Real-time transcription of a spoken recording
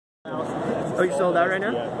Oh, you sold out right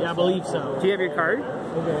now? Yeah, I believe so. Do you have your card?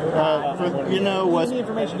 You know what?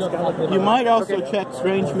 You might also check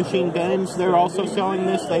Japanime Games. They're also selling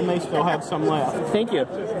this. They may still have some left. Thank you.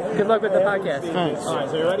 Good luck with the podcast. Thanks. All right,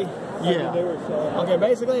 so you ready? Yeah. Okay,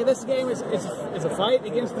 basically this game is a fight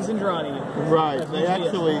against the Zindrani. Right. They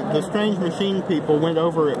actually, the Strange Machine people went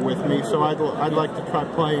over it with me, so I'd like to try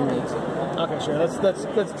playing it. Okay, sure.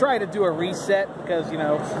 Let's try to do a reset because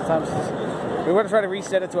sometimes we want to try to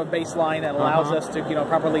reset it to a baseline that allows us to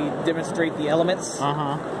properly demonstrate the elements.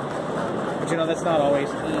 But that's not always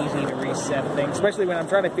easy to reset things, especially when I'm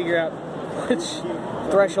trying to figure out which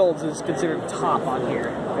thresholds is considered top on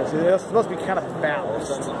here because they're supposed to be kind of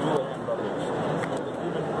balanced.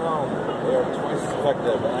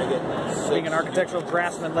 Being an architectural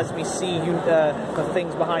draftsman lets me see the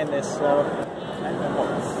things behind this. So,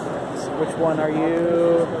 which one are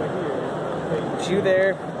you? You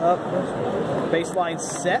there? Up. Baseline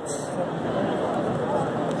set.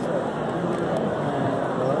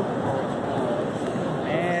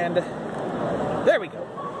 And there we go.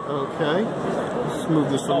 Okay. Let's move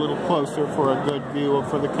this a little closer for a good view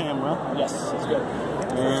for the camera. Yes, that's good.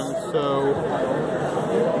 And so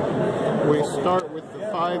we start with the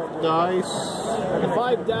 5 dice. The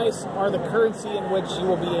 5 dice are the currency in which you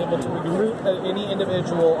will be able to recruit any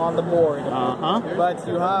individual on the board. But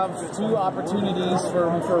you have 2 opportunities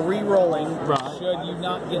for re-rolling should you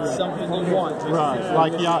not get something you want. Right,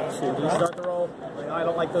 like Yahtzee. You start the roll. I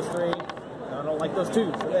don't like those 3. I don't like those 2.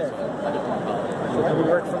 So there. So we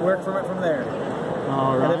work from it from there.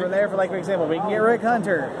 All right. And then from there, for example, we can get Rick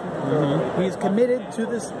Hunter. He's committed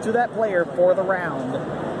to that player for the round.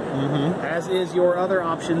 As is your other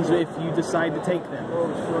options if you decide to take them.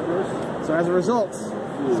 So as a result,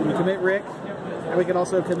 we commit Rick, and we can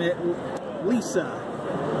also commit Lisa.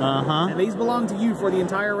 And these belong to you for the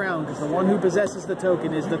entire round, because the one who possesses the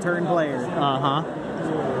token is the turn player.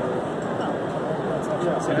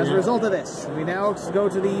 So as a result of this, we now go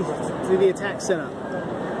to the attack setup.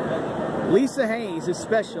 Lisa Hayes is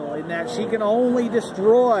special in that she can only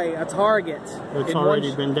destroy a target. It's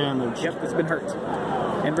already been damaged. Yep, it's been hurt.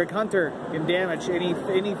 And Rick Hunter can damage any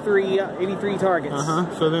three targets.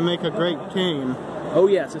 So they make a great team. Oh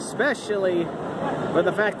yes, especially with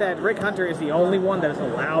the fact that Rick Hunter is the only one that is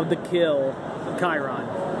allowed to kill Chiron.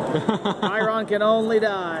 Chiron can only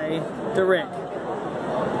die to Rick.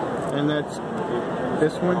 And that's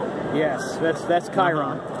this one? Yes, that's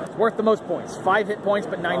Chiron. It's worth the most points. 5 hit points,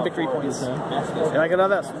 but 9 victory points. And like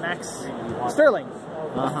another Max Sterling.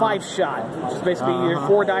 A 5-shot, which is basically your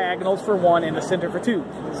 4 diagonals for 1 and the center for 2.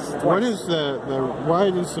 What is why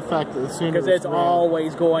is the fact that the center? Because it's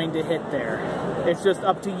always going to hit there. It's just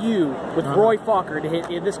up to you with Roy Fokker to hit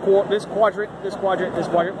in this quadrant,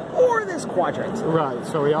 or this quadrant. Right.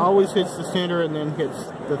 So he always hits the center and then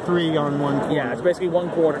hits the 3 on one corner. Yeah, it's basically one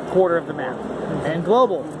quarter of the map. And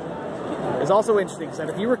global is also interesting, because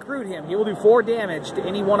if you recruit him, he will do 4 damage to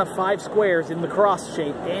any one of 5 squares in the cross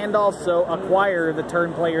shape, and also acquire the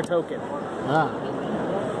turn player token.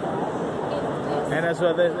 And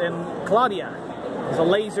and Claudia is a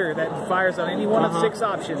laser that fires on any one of 6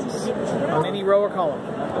 options on any row or column.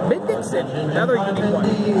 Ben Dixon, another unique one.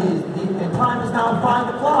 The time is now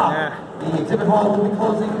 5 o'clock. The exhibit hall will be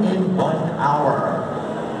closing in 1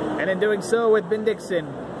 hour. And in doing so with Ben Dixon,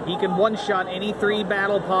 he can one-shot any 3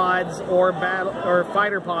 battle pods or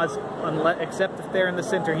fighter pods, except if they're in the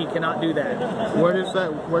center. He cannot do that. What is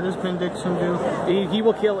that? What does Ben Dixon do? He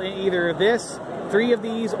will kill either 3 of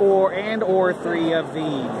these, or 3 of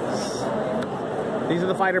these. These are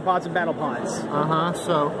the fighter pods and battle pods.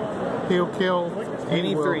 So he'll kill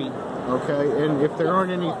any 3. Okay, and if there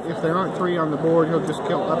aren't 3 on the board, he'll just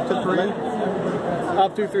kill up to 3.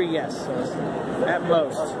 Up to 3, yes, at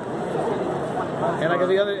most. And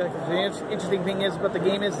the interesting thing is about the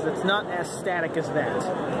game is it's not as static as that.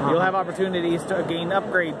 You'll have opportunities to gain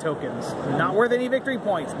upgrade tokens. Not worth any victory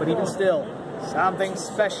points, but even still, something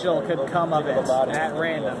special could come of it at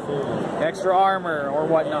random. Extra armor or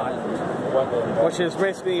whatnot. Which is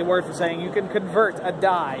basically a word for saying you can convert a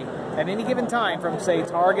die at any given time from, say,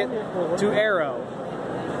 target to arrow.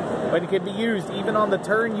 But it can be used even on the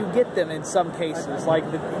turn you get them in some cases, like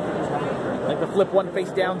the flip 1 face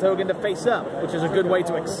down token to face up, which is a good way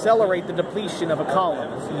to accelerate the depletion of a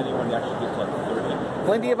column.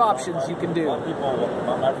 Plenty of options you can do.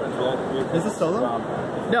 Is this solo?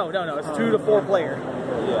 No, it's 2 to 4 player.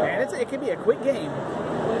 And it can be a quick game.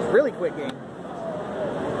 Really quick game.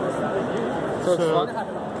 So it's fun.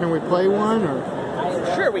 Can we play one, or?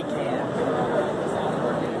 Sure we can.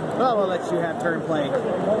 Well, we'll let you have turn play.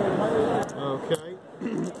 Okay.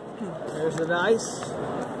 There's the dice.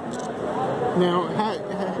 Now,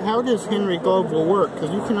 how does Henry Global work?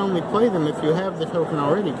 Because you can only play them if you have the token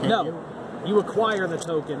already, can't you? No, you acquire the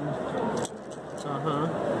token.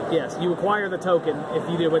 Yes, you acquire the token if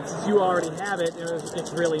you do, but since you already have it,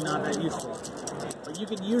 it's really not that useful. But you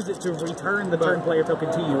can use it to return the turn player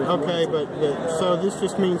token to you. Okay, but so this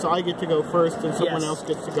just means I get to go first and someone else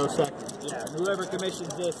gets to go second. Yeah, whoever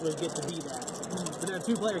commissions this would get to be that. But in a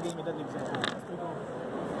two-player game, it doesn't exist.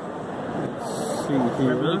 Let's see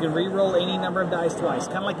here. Remember, you can re-roll any number of dice twice,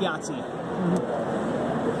 kind of like Yahtzee.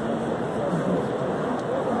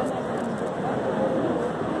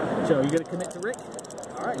 So, you gonna commit to Rick?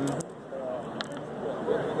 All right.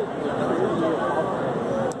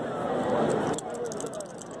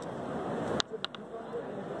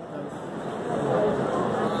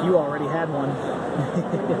 You already had one.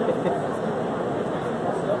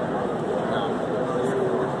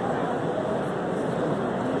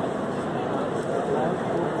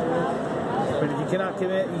 But if you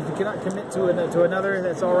cannot commit to another,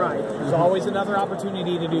 that's all right. There's always another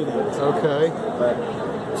opportunity to do that. Okay.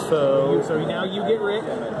 So now you get Rick.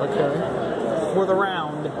 Okay. For the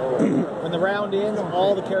round. When the round ends,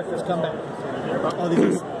 all the characters come back. Oh,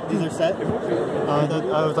 these are set?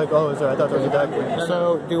 I was like, oh, sorry, I thought those were deck.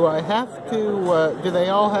 So, do I have to, do they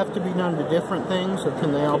all have to be done to different things, or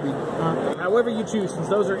can they all be... However you choose, since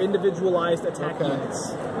those are individualized attack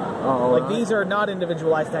units. Oh, like, these are not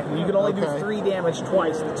individualized attack units. You can only do 3 damage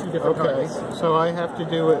twice to 2 different targets. So I have to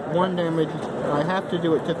do it 1 damage, I have to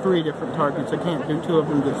do it to 3 different targets. I can't do 2 of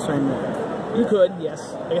them to the same one. You could,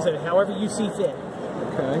 yes. Like I said, however you see fit.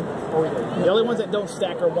 Okay. The only ones that don't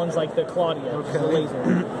stack are ones like the Claudia, the laser.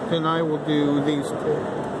 Then I will do these 2.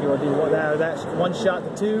 You want to do that's 1 shot to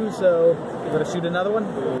 2, so you want to shoot another one?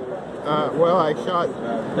 Well, I shot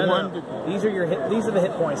one. No. These are the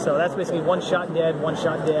hit points, so that's basically 1 shot dead, 1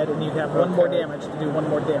 shot dead, and you have 1 more damage to do 1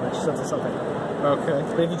 more damage, something. Okay.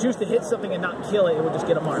 But if you choose to hit something and not kill it, it would just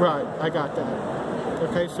get a mark. Right, I got that.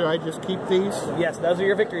 Okay, so I just keep these? Yes, those are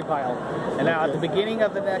your victory pile. And now at the beginning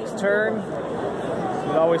of the next turn,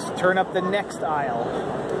 you always turn up the next aisle.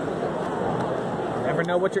 Never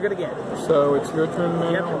know what you're going to get. So it's your turn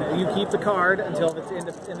now? Yep, you keep the card until it's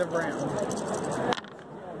end of round.